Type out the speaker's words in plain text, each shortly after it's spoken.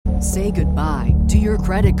Say goodbye to your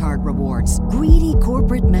credit card rewards. Greedy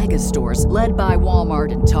corporate mega stores, led by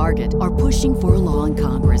Walmart and Target, are pushing for a law in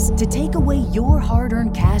Congress to take away your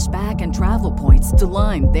hard-earned cash back and travel points to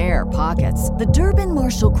line their pockets. The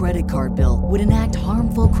Durbin-Marshall credit card bill would enact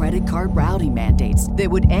harmful credit card routing mandates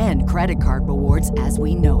that would end credit card rewards as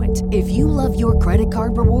we know it. If you love your credit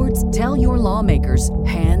card rewards, tell your lawmakers,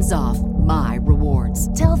 hands off my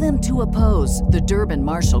rewards. Tell them to oppose the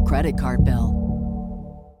Durbin-Marshall credit card bill.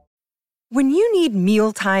 When you need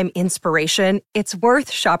mealtime inspiration, it's worth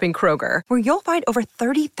shopping Kroger, where you'll find over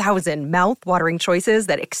 30,000 mouth-watering choices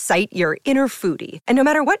that excite your inner foodie. And no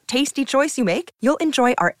matter what tasty choice you make, you'll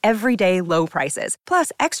enjoy our everyday low prices,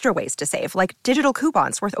 plus extra ways to save, like digital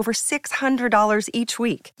coupons worth over $600 each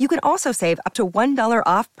week. You can also save up to $1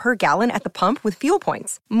 off per gallon at the pump with fuel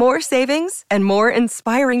points. More savings and more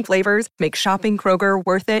inspiring flavors make shopping Kroger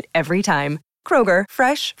worth it every time. Kroger,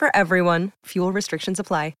 fresh for everyone. Fuel restrictions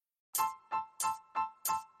apply.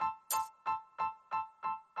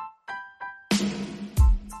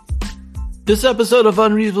 This episode of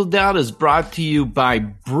Unreasonable Doubt is brought to you by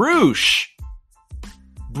Bruush.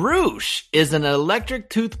 Bruush is an electric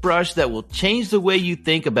toothbrush that will change the way you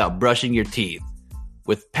think about brushing your teeth.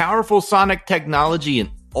 With powerful sonic technology and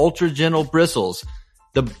ultra-gentle bristles,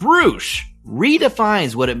 the Bruush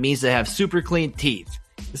redefines what it means to have super clean teeth.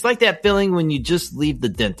 It's like that feeling when you just leave the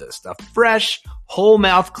dentist, a fresh, whole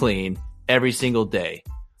mouth clean every single day.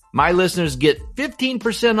 My listeners get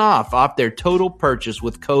 15% off their total purchase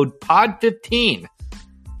with code POD15.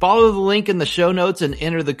 Follow the link in the show notes and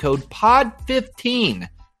enter the code POD15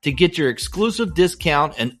 to get your exclusive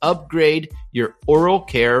discount and upgrade your oral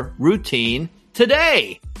care routine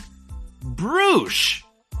today. Bruush.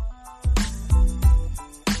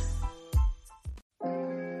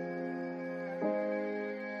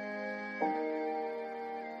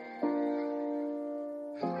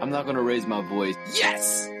 I'm not going to raise my voice.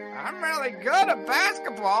 Yes! I'm really good at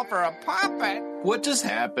basketball for a puppet. What just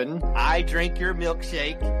happened? I drink your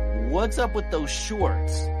milkshake. What's up with those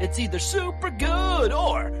shorts? It's either super good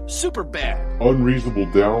or super bad. Unreasonable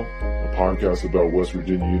Doubt, a podcast about West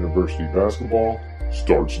Virginia University basketball,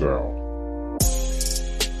 starts now.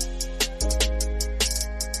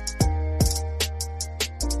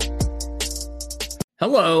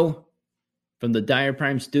 Hello. From the Dyer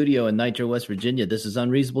Prime studio in Nitro, West Virginia, this is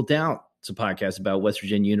Unreasonable Doubt. It's a podcast about West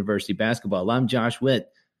Virginia University basketball. I'm Josh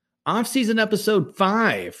Witt. Offseason episode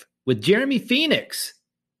 5 with Jeremy Phoenix.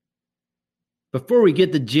 Before we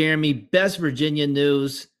get to Jeremy, best Virginia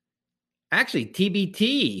news. Actually,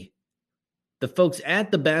 TBT. The folks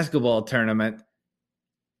at the basketball tournament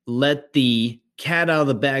let the cat out of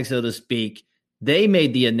the bag, so to speak. They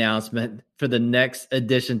made the announcement for the next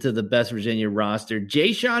addition to the Best Virginia roster,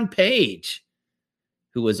 Jayshawn Page,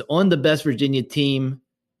 who was on the Best Virginia team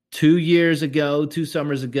 2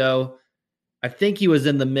 summers ago. I think he was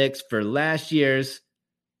in the mix for last year's.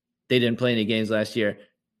 They didn't play any games last year.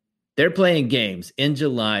 They're playing games in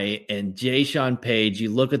July, and Jayshawn Page, you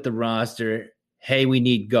look at the roster, hey, we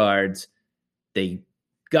need guards. They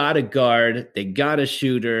got a guard. They got a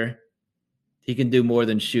shooter. He can do more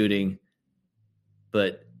than shooting.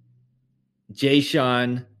 But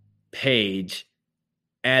Jayshawn Page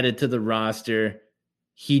added to the roster.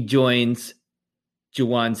 He joins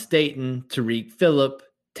Juwan Staten, Tariq Phillip,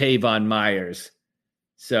 Tavon Myers.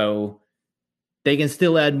 So they can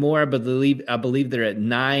still add more, but I believe they're at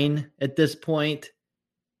 9 at this point.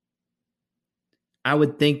 I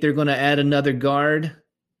would think they're going to add another guard.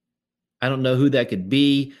 I don't know who that could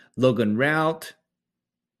be. Logan Rout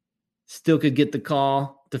still could get the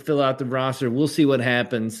call to fill out the roster. We'll see what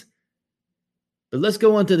happens. But let's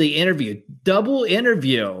go on to the interview. Double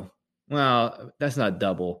interview. Well, that's not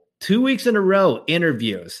double. 2 weeks in a row,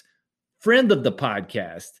 interviews. Friend of the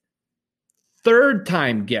podcast.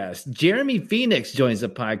 Third-time guest. Jeremy Phoenix joins the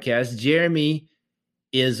podcast. Jeremy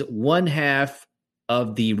is one half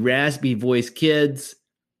of the Raspy Voice Kids.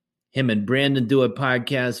 Him and Brandon do a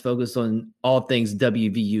podcast focused on all things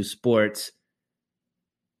WVU sports.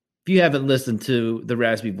 If you haven't listened to the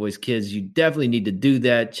Raspy Voice Kids, you definitely need to do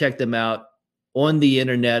that. Check them out on the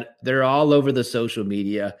internet. They're all over the social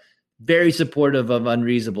media. Very supportive of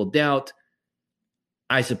Unreasonable Doubt.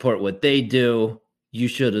 I support what they do. You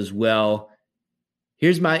should as well.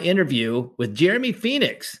 Here's my interview with Jeremy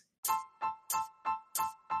Phoenix.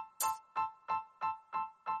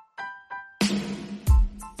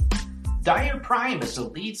 Dyer Prime is the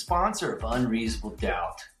lead sponsor of Unreasonable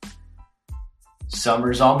Doubt.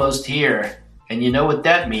 Summer's almost here, and you know what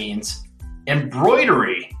that means.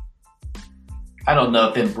 Embroidery. I don't know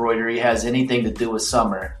if embroidery has anything to do with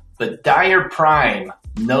summer, but Dyer Prime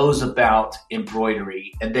knows about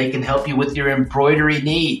embroidery, and they can help you with your embroidery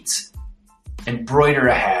needs. Embroider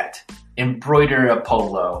a hat, embroider a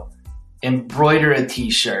polo, embroider a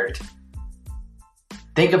t-shirt.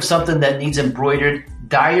 Think of something that needs embroidered.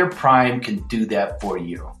 Dyer Prime can do that for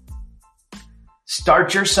you.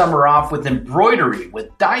 Start your summer off with embroidery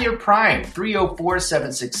with Dyer Prime,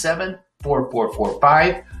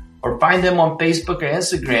 304-767-4445, or find them on Facebook or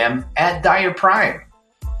Instagram at Dyer Prime.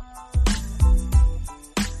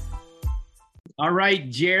 All right,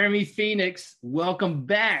 Jeremy Phoenix, welcome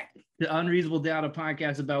back to Unreasonable Doubt, a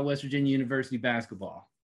podcast about West Virginia University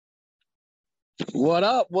basketball. What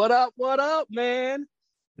up? What up? What up, man?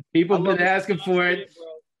 People have been asking for it.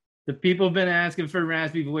 The people have been asking for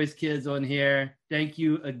Raspy Voice Kids on here. Thank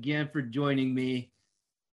you again for joining me.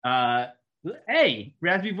 Hey,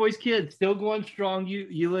 Raspy Voice Kids, still going strong.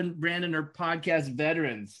 You and Brandon are podcast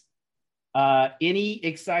veterans. Any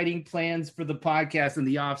exciting plans for the podcast in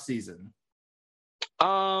the off season?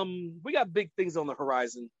 We got big things on the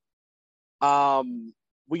horizon.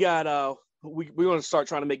 We got we want to start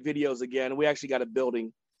trying to make videos again. We actually got a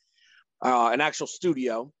building, an actual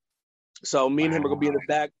studio. So me and him are gonna be in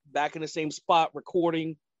the back in the same spot,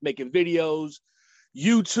 recording, making videos,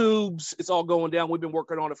 YouTubes. It's all going down. We've been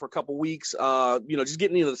working on it for a couple weeks. Just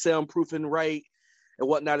getting the soundproofing right and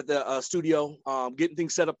whatnot at the studio. Getting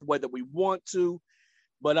things set up the way that we want to.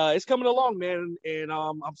 But it's coming along, man, and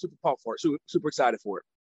I'm super pumped for it. Super excited for it.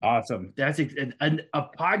 Awesome. That's a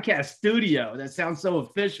podcast studio. That sounds so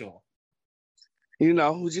official. You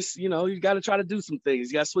got to try to do some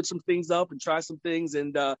things. You got to switch some things up and try some things.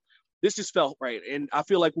 And this just felt right. And I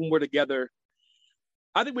feel like when we're together,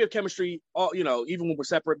 I think we have chemistry, even when we're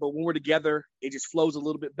separate. But when we're together, it just flows a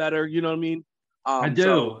little bit better. You know what I mean? I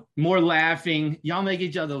do. More laughing. Y'all make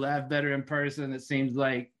each other laugh better in person, it seems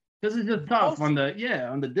like. Because it's just tough on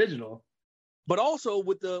the digital. But also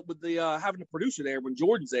with the having a producer there, when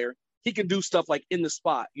Jordan's there, he can do stuff like in the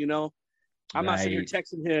spot, I'm not sitting here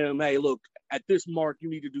texting him, hey, look, at this mark, you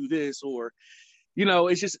need to do this, or,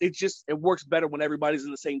 it works better when everybody's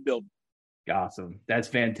in the same building. Awesome. That's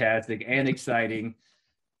fantastic and exciting.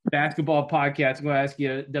 Basketball podcast. I'm going to ask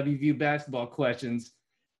you WVU basketball questions.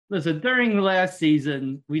 Listen, during the last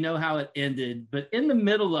season, we know how it ended, but in the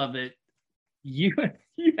middle of it, you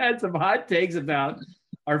had some hot takes about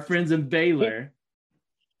our friends in Baylor,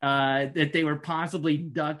 that they were possibly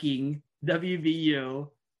ducking WVU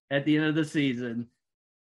at the end of the season.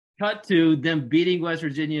 Cut to them beating West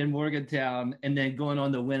Virginia and Morgantown and then going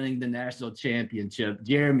on to winning the national championship.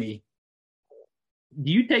 Jeremy,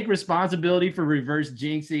 do you take responsibility for reverse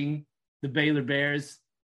jinxing the Baylor Bears?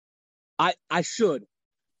 I should.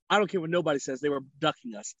 I don't care what nobody says. They were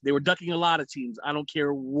ducking us. They were ducking a lot of teams. I don't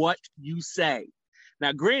care what you say.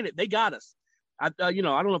 Now, granted, they got us. I don't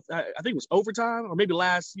know if I think it was overtime or maybe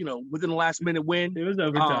within the last minute win. It was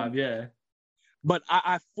overtime, yeah. But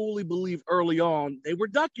I fully believe early on they were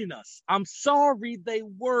ducking us. I'm sorry they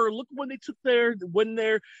were. Look when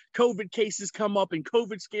their COVID cases come up and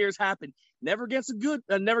COVID scares happen. Never against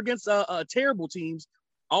terrible teams.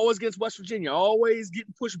 Always against West Virginia. Always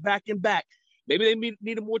getting pushed back and back. Maybe they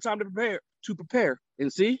needed more time to prepare.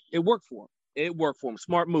 And see, it worked for them.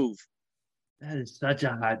 Smart move. That is such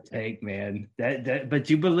a hot take, man. But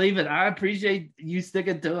you believe it. I appreciate you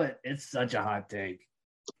sticking to it. It's such a hot take.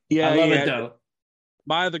 Yeah, I love it though.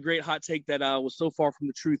 My other great hot take that was so far from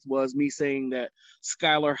the truth was me saying that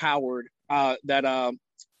Skylar Howard,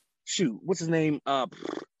 what's his name? The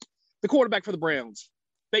quarterback for the Browns,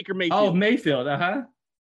 Baker Mayfield. Oh, Mayfield,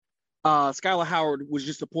 Skylar Howard was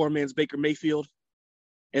just a poor man's Baker Mayfield,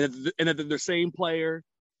 and that they're the same player.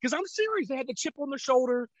 Because I'm serious, they had the chip on their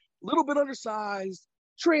shoulder, a little bit undersized,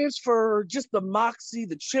 transfer, just the moxie,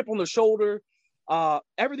 the chip on the shoulder,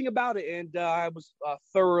 everything about it, and I was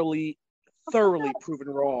thoroughly proven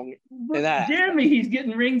wrong in that. Jeremy, he's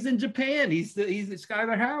getting rings in Japan. He's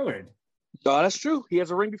Skylar Howard. Oh, that's true. He has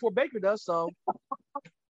a ring before Baker does, so.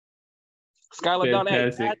 Skylar got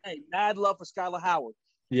mad love for Skylar Howard.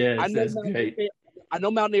 Yes, that's great. I know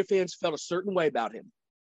Mountaineer fans felt a certain way about him.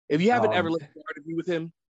 If you haven't ever listened to an interview with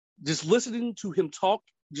him, just listening to him talk,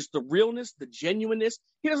 just the realness, the genuineness,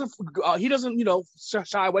 he doesn't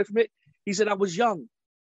shy away from it. He said, I was young.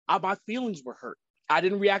 My feelings were hurt. I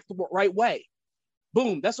didn't react the right way.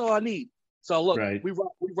 Boom. That's all I need. So look, we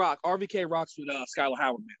rock. RVK rocks with Skylar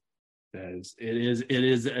Howard, man. It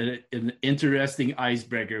is an interesting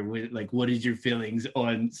icebreaker with what is your feelings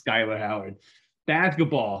on Skylar Howard?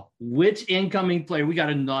 Basketball, which incoming player? We got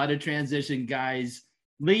a lot of transition guys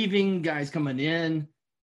leaving, guys coming in.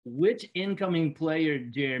 Which incoming player,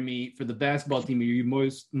 Jeremy, for the basketball team are you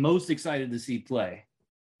most excited to see play?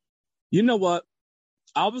 You know what?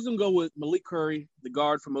 I was going to go with Malik Curry, the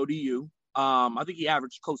guard from ODU. I think he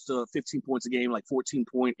averaged close to 15 points a game, like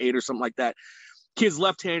 14.8 or something like that. Kid's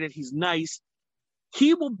left-handed. He's nice.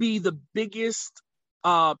 He will be the biggest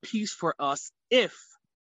piece for us if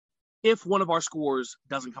one of our scorers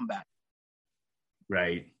doesn't come back.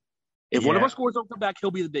 Right. If one of our scorers don't come back,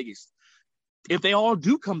 he'll be the biggest. If they all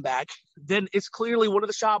do come back, then it's clearly one of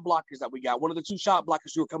the shot blockers that we got, one of the two shot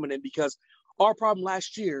blockers who are coming in, because our problem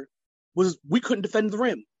last year was we couldn't defend the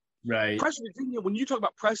rim. Right. Pressing Virginia, when you talk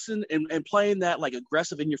about pressing and playing that like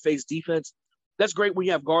aggressive in-your-face defense, that's great when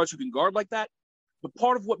you have guards who can guard like that. But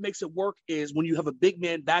part of what makes it work is when you have a big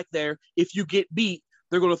man back there, if you get beat,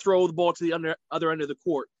 they're going to throw the ball to the other end of the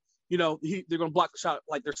court. You know, they're going to block the shot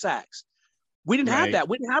like they're sacks. We didn't have that.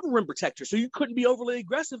 We didn't have a rim protector, so you couldn't be overly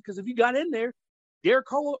aggressive, because if you got in there, Derek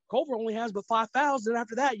Culver only has but 5 fouls, and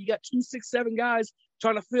after that, you got 2, 6, 7 guys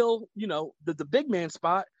trying to fill, you know, the big man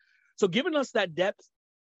spot. So giving us that depth,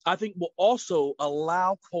 I think, will also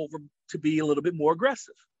allow Culver to be a little bit more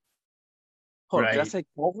aggressive. Hold on, did I say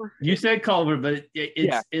Culver? You said Culver, but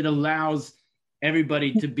it allows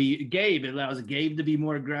everybody to be Gabe. It allows Gabe to be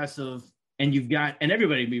more aggressive, and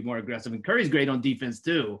everybody to be more aggressive. And Curry's great on defense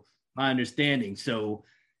too, my understanding. So,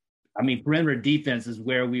 I mean, perimeter defense is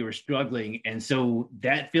where we were struggling, and so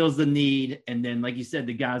that fills the need. And then, like you said,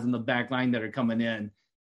 the guys on the back line that are coming in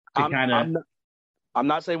to kind of. I'm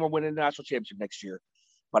not saying we're winning the national championship next year,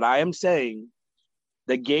 but I am saying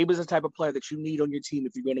that Gabe is the type of player that you need on your team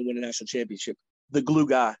if you're going to win a national championship. The glue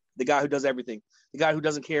guy, the guy who does everything, the guy who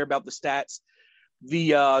doesn't care about the stats,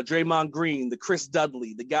 the Draymond Green, the Chris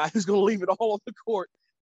Dudley, the guy who's going to leave it all on the court.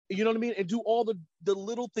 You know what I mean? And do all the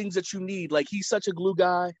little things that you need. Like, he's such a glue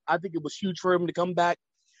guy. I think it was huge for him to come back.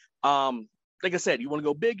 Like I said, you want to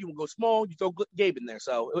go big, you want to go small, you throw Gabe in there.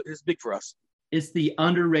 So it's big for us. It's the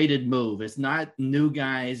underrated move. It's not new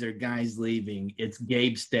guys or guys leaving. It's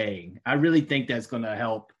Gabe staying. I really think that's going to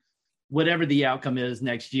help. Whatever the outcome is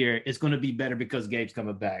next year, it's going to be better because Gabe's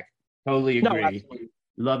coming back. Totally agree. No,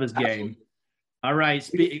 love his game. Absolutely. All right.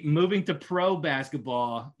 Moving to pro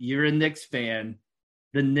basketball, you're a Knicks fan.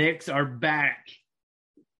 The Knicks are back.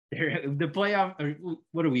 The playoff.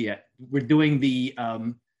 What are we at? We're doing the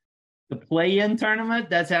play-in tournament.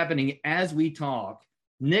 That's happening as we talk.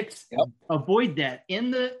 Knicks avoid that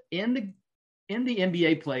in the NBA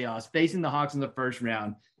playoffs, facing the Hawks in the first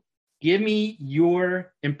round. Give me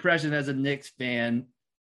your impression as a Knicks fan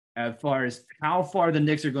as far as how far the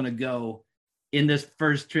Knicks are going to go in this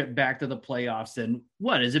first trip back to the playoffs. And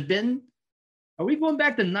what has it been? Are we going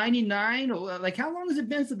back to 99? Or like, how long has it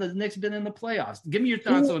been since the Knicks been in the playoffs? Give me your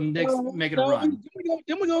thoughts on Knicks making a run.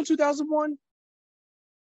 Didn't we go in 2001?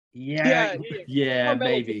 Yeah,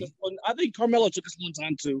 maybe. I think Carmelo took us one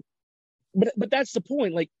time too. But that's the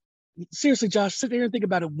point. Like, seriously, Josh, sit there and think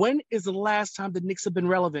about it. When is the last time the Knicks have been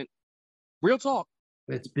relevant? Real talk.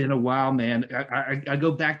 It's been a while, man. I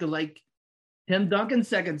go back to like Tim Duncan's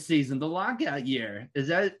second season, the lockout year. Is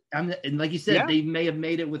that? And like you said, they may have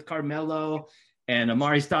made it with Carmelo, and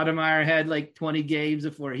Amari Stoudemire had like 20 games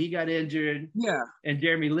before he got injured. Yeah. And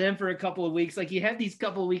Jeremy Lin for a couple of weeks. Like, you had these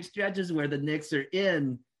couple of week stretches where the Knicks are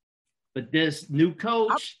in. But this new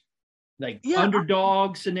coach,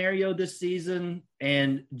 underdog scenario this season,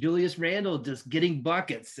 and Julius Randle just getting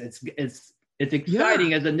buckets. It's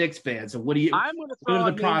exciting as a Knicks fan. So what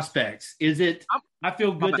are the prospects? Is it I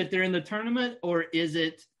feel good that they're in the tournament, or is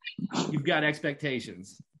it you've got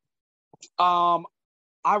expectations? I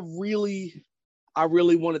really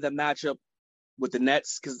wanted that matchup with the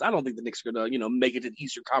Nets, because I don't think the Knicks are gonna, make it to the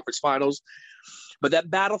Eastern Conference Finals. But that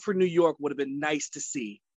battle for New York would have been nice to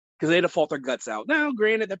see, because they'd have fought their guts out. Now,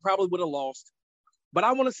 granted, they probably would have lost, but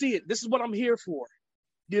I want to see it. This is what I'm here for.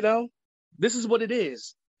 This is what it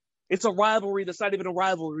is. It's a rivalry that's not even a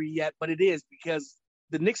rivalry yet, but it is, because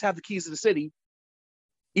the Knicks have the keys to the city,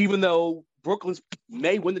 even though Brooklyn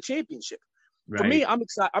may win the championship. Right. For me, I'm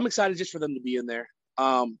excited just for them to be in there.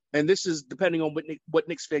 And this is depending on what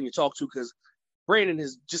Knicks fan you talk to, because Brandon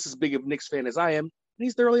is just as big of a Knicks fan as I am, and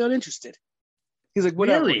he's thoroughly uninterested. He's like,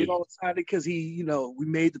 whatever. Really? He's all excited because we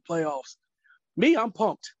made the playoffs. Me, I'm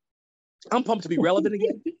pumped. I'm pumped to be relevant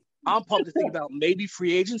again. I'm pumped to think about maybe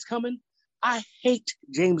free agents coming. I hate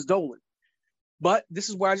James Dolan, but this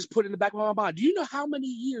is where I just put it in the back of my mind. Do you know how many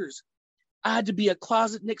years I had to be a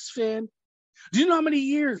closet Knicks fan? Do you know how many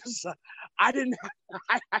years I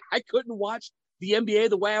couldn't watch the NBA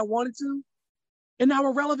the way I wanted to? And now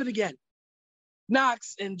we're relevant again.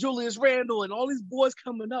 Knox and Julius Randle and all these boys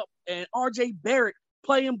coming up, and RJ Barrett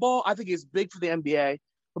playing ball, I think it's big for the NBA.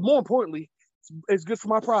 But more importantly, it's good for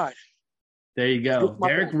my pride. There you go.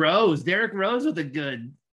 Derrick Rose with a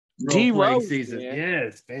good role-playing season. Man.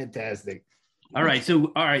 Yes, fantastic. All right.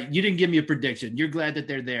 So, all right. You didn't give me a prediction. You're glad that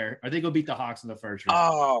they're there. Are they going to beat the Hawks in the first round?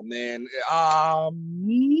 Oh, man.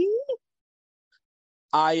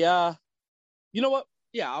 You know what?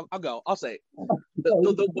 Yeah, I'll go. I'll say it. I'm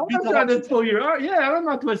not trying to pull your arm. Yeah, I'm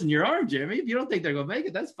not twisting your arm, Jimmy. If you don't think they're going to make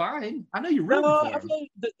it, that's fine. I know you're rooting for them.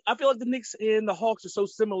 I feel like the Knicks and the Hawks are so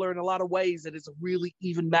similar in a lot of ways that it's a really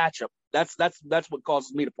even matchup. That's what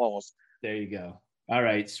causes me to pause. There you go. All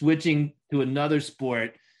right. Switching to another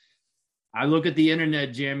sport. I look at the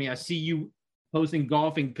internet, Jeremy. I see you posting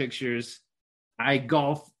golfing pictures. I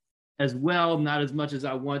golf as well, not as much as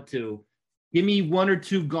I want to. Give me one or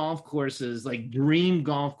two golf courses, like dream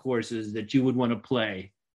golf courses that you would want to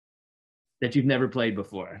play that you've never played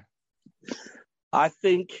before. I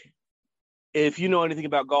think if you know anything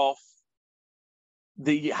about golf,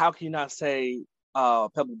 how can you not say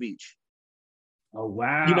Pebble Beach? Oh,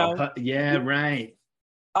 wow. You know? Yeah, right.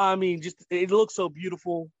 I mean, just it looks so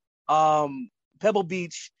beautiful. Pebble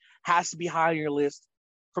Beach has to be high on your list.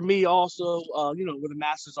 For me also, where the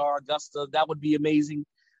Masters are, Augusta, that would be amazing.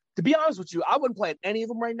 To be honest with you, I wouldn't play at any of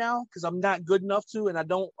them right now because I'm not good enough to, and I'm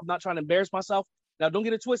not trying to embarrass myself. Now, don't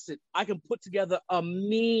get it twisted. I can put together a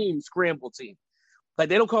mean scramble team. Like,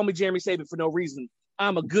 they don't call me Jeremy Saban for no reason.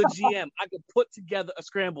 I'm a good GM. I can put together a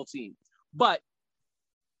scramble team. But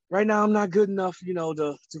right now, I'm not good enough,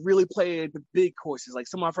 to really play the big courses. Like,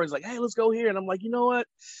 some of my friends are like, hey, let's go here. And I'm like, you know what?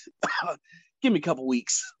 Give me a couple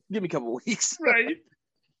weeks. Right.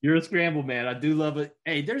 You're a scramble man. I do love it.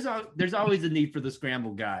 Hey, there's always a need for the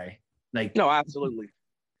scramble guy. Like, no, absolutely.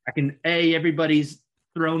 Everybody's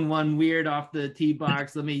thrown one weird off the tee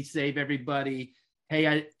box. Let me save everybody.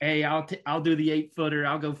 I'll do the 8-footer.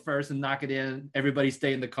 I'll go first and knock it in. Everybody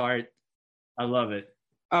stay in the cart. I love it.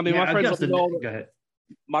 I mean, my friends go ahead.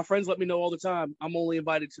 My friends let me know all the time I'm only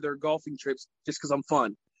invited to their golfing trips just because I'm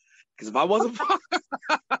fun. Because if I wasn't fun,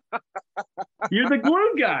 you're the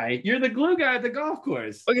glue guy. You're the glue guy at the golf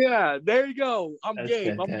course. Oh, yeah, there you go. I'm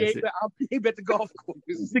game. Fantastic. I'm game at the golf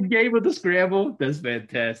course. The game with the scramble. That's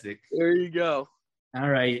fantastic. There you go. All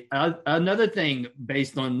right. Another thing,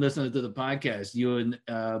 based on listening to the podcast, you and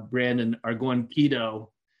Brandon are going keto.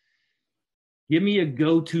 Give me a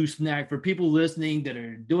go-to snack for people listening that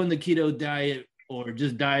are doing the keto diet or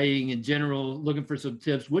just dieting in general, looking for some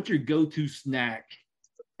tips. What's your go-to snack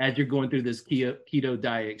as you're going through this keto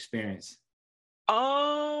diet experience?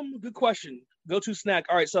 Good question. Go-to snack.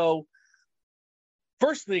 All right, so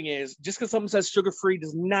first thing is, just because something says sugar-free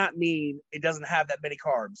does not mean it doesn't have that many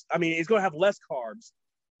carbs. I mean, it's going to have less carbs,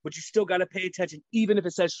 but you still got to pay attention, even if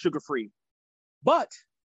it says sugar-free. But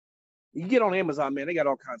you get on Amazon, man, they got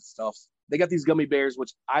all kinds of stuff. They got these gummy bears,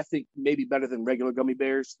 which I think may be better than regular gummy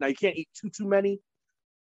bears. Now, you can't eat too many.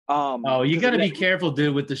 You got to be careful,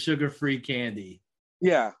 dude, with the sugar-free candy.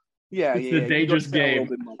 Yeah. It's a dangerous game.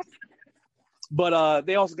 But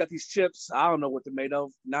they also got these chips. I don't know what they're made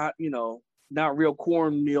of. Not real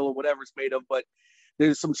cornmeal or whatever it's made of, but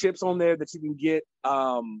there's some chips on there that you can get.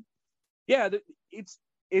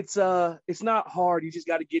 It's not hard. You just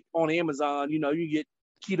got to get on Amazon. You get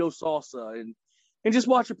keto salsa and just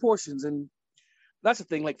watch your portions. And that's the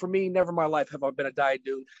thing. Like, for me, never in my life have I been a diet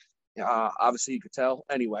dude. Obviously, you could tell.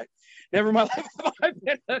 Anyway, never in my life have I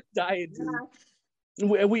been a diet dude.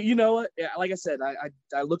 We like I said,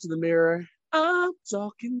 I looked in the mirror. I'm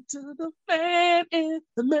talking to the man in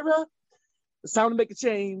the mirror. It's time to make a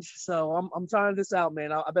change. So I'm trying this out,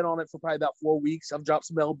 man. I've been on it for probably about 4 weeks. I've dropped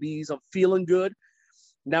some LBs. I'm feeling good.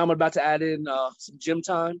 Now I'm about to add in some gym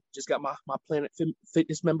time. Just got my Planet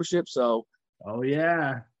Fitness membership. So. Oh,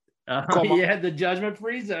 yeah. You had the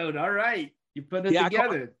judgment-free zone. All right. You put it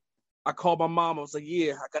together. I called my mom. I was like,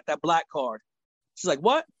 yeah, I got that black card. She's like,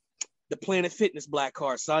 what? The Planet Fitness black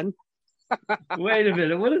card, son. Wait a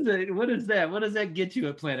minute. What is it? What is that? What does that get you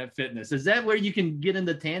at Planet Fitness? Is that where you can get in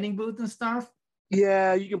the tanning booth and stuff?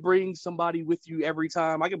 Yeah, you can bring somebody with you every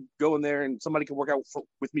time. I can go in there and somebody can work out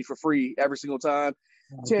with me for free every single time.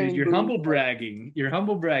 Dude, you're humble bragging. You're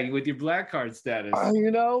humble bragging with your black card status.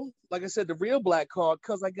 Like I said, the real black card,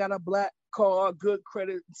 because I got a black card, good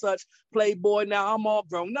credit and such. Playboy, now I'm all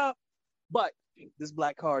grown up. But this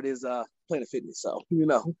black card is Planet Fitness, so.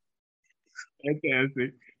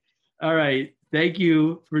 Fantastic. All right. Thank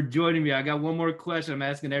you for joining me. I got one more question I'm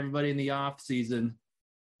asking everybody in the off season.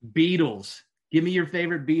 Beatles. Give me your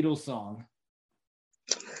favorite Beatles song.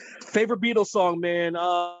 Favorite Beatles song, man.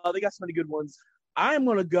 They got so many good ones. I'm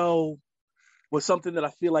going to go with something that I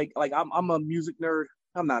feel like I'm a music nerd.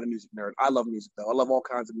 I'm not a music nerd. I love music, though. I love all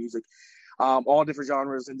kinds of music, all different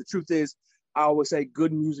genres. And the truth is, I always say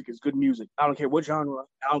good music is good music. I don't care what genre.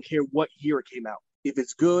 I don't care what year it came out. If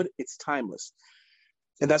it's good, it's timeless.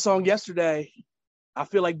 And that song Yesterday, I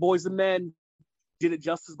feel like Boys and Men, did it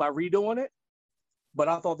justice by redoing it. But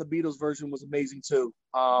I thought the Beatles version was amazing too.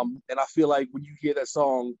 And I feel like when you hear that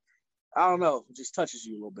song, I don't know, it just touches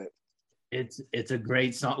you a little bit. It's a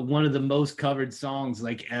great song. One of the most covered songs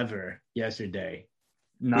like ever yesterday.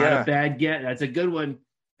 Not a bad get. That's a good one.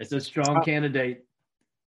 It's a strong candidate.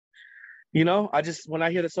 You know, when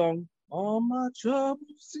I hear the song, all my troubles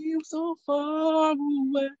seem so far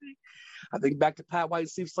away, I think back to Pat White and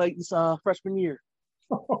Steve Slayton's freshman year.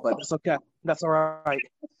 But that's okay. That's all right.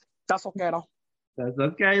 That's okay, though. That's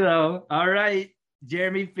okay, though. All right.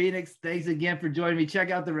 Jeremy Phoenix, thanks again for joining me.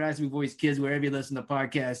 Check out the Raspy Voice Kids wherever you listen to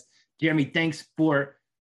podcasts. Jeremy, thanks for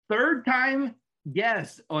third-time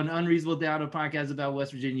guest on Unreasonable Doubt, a podcast about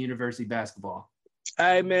West Virginia University basketball.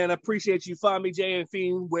 Hey, man, I appreciate you. Find me, Jay and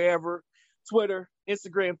Fiend, wherever, Twitter,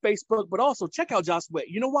 Instagram, Facebook, but also check out Josh Witt.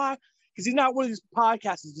 You know why? Because he's not one of these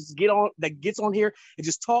podcasters that gets on here and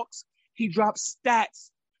just talks. He drops stats,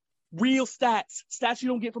 real stats you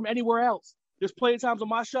don't get from anywhere else. There's plenty of times on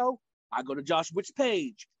my show, I go to Josh Witt's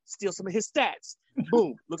page, steal some of his stats.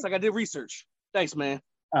 Boom. Looks like I did research. Thanks, man.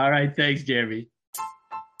 All right. Thanks, Jeremy.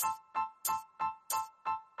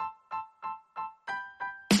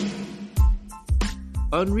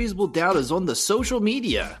 Unreasonable Doubt is on the social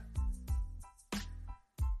media.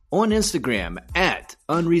 On Instagram at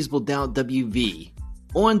Unreasonable Doubt WV.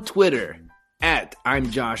 On Twitter at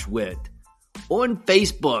I'm Josh Witt. On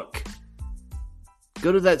Facebook,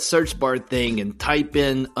 go to that search bar thing and type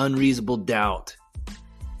in Unreasonable Doubt.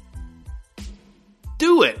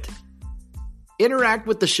 Do it. Interact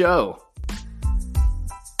with the show.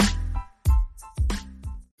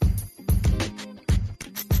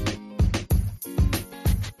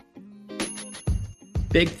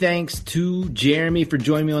 Big thanks to Jeremy for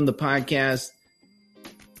joining me on the podcast.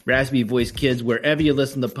 Raspy Voice Kids, wherever you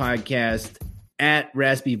listen to podcasts, at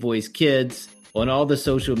Raspy Voice Kids on all the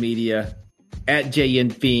social media, at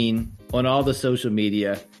JN Fiend on all the social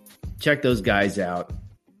media. Check those guys out.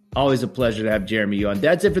 Always a pleasure to have Jeremy on.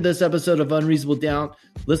 That's it for this episode of Unreasonable Doubt.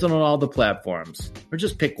 Listen on all the platforms, or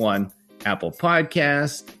just pick one. Apple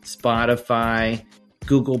Podcast, Spotify,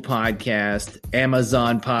 Google Podcast,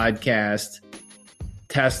 Amazon Podcast,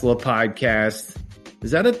 Tesla Podcast.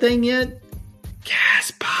 Is that a thing yet?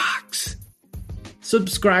 Castbox.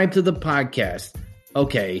 Subscribe to the podcast.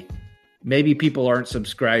 Okay, maybe people aren't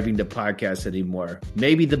subscribing to podcasts anymore.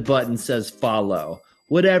 Maybe the button says follow.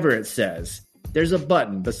 Whatever it says. There's a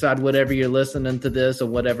button beside whatever you're listening to this or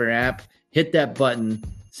whatever app. Hit that button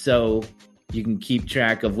so you can keep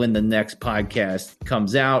track of when the next podcast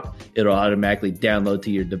comes out. It'll automatically download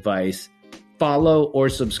to your device. Follow or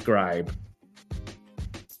subscribe.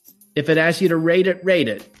 If it asks you to rate it, rate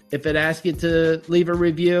it. If it asks you to leave a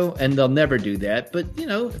review, and they'll never do that, but, you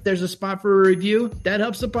know, if there's a spot for a review, that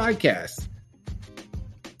helps the podcast.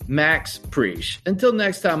 Max Preach. Until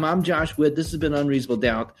next time, I'm Josh Witt. This has been Unreasonable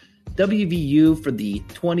Doubt. WVU for the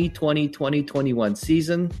 2020-2021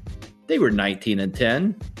 season. They were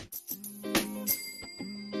 19-10.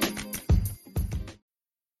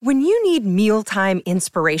 When you need mealtime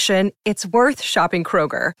inspiration, it's worth shopping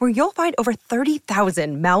Kroger, where you'll find over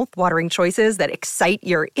 30,000 mouth-watering choices that excite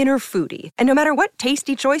your inner foodie. And no matter what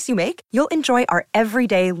tasty choice you make, you'll enjoy our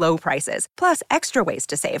everyday low prices, plus extra ways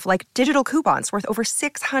to save, like digital coupons worth over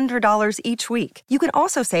 $600 each week. You can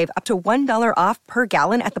also save up to $1 off per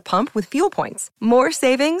gallon at the pump with fuel points. More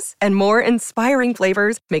savings and more inspiring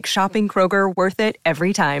flavors make shopping Kroger worth it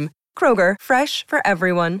every time. Kroger, fresh for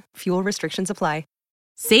everyone. Fuel restrictions apply.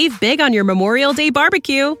 Save big on your Memorial Day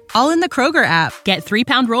barbecue, all in the Kroger app. Get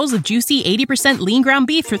 3-pound rolls of juicy 80% lean ground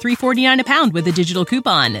beef for $3.49 a pound with a digital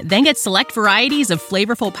coupon. Then get select varieties of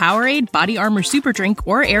flavorful Powerade, Body Armor Super Drink,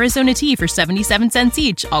 or Arizona tea for 77 cents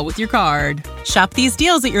each, all with your card. Shop these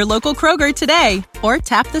deals at your local Kroger today, or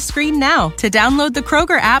tap the screen now to download the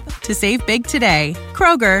Kroger app to save big today.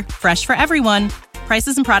 Kroger, fresh for everyone.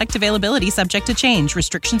 Prices and product availability subject to change.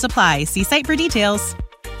 Restrictions apply. See site for details.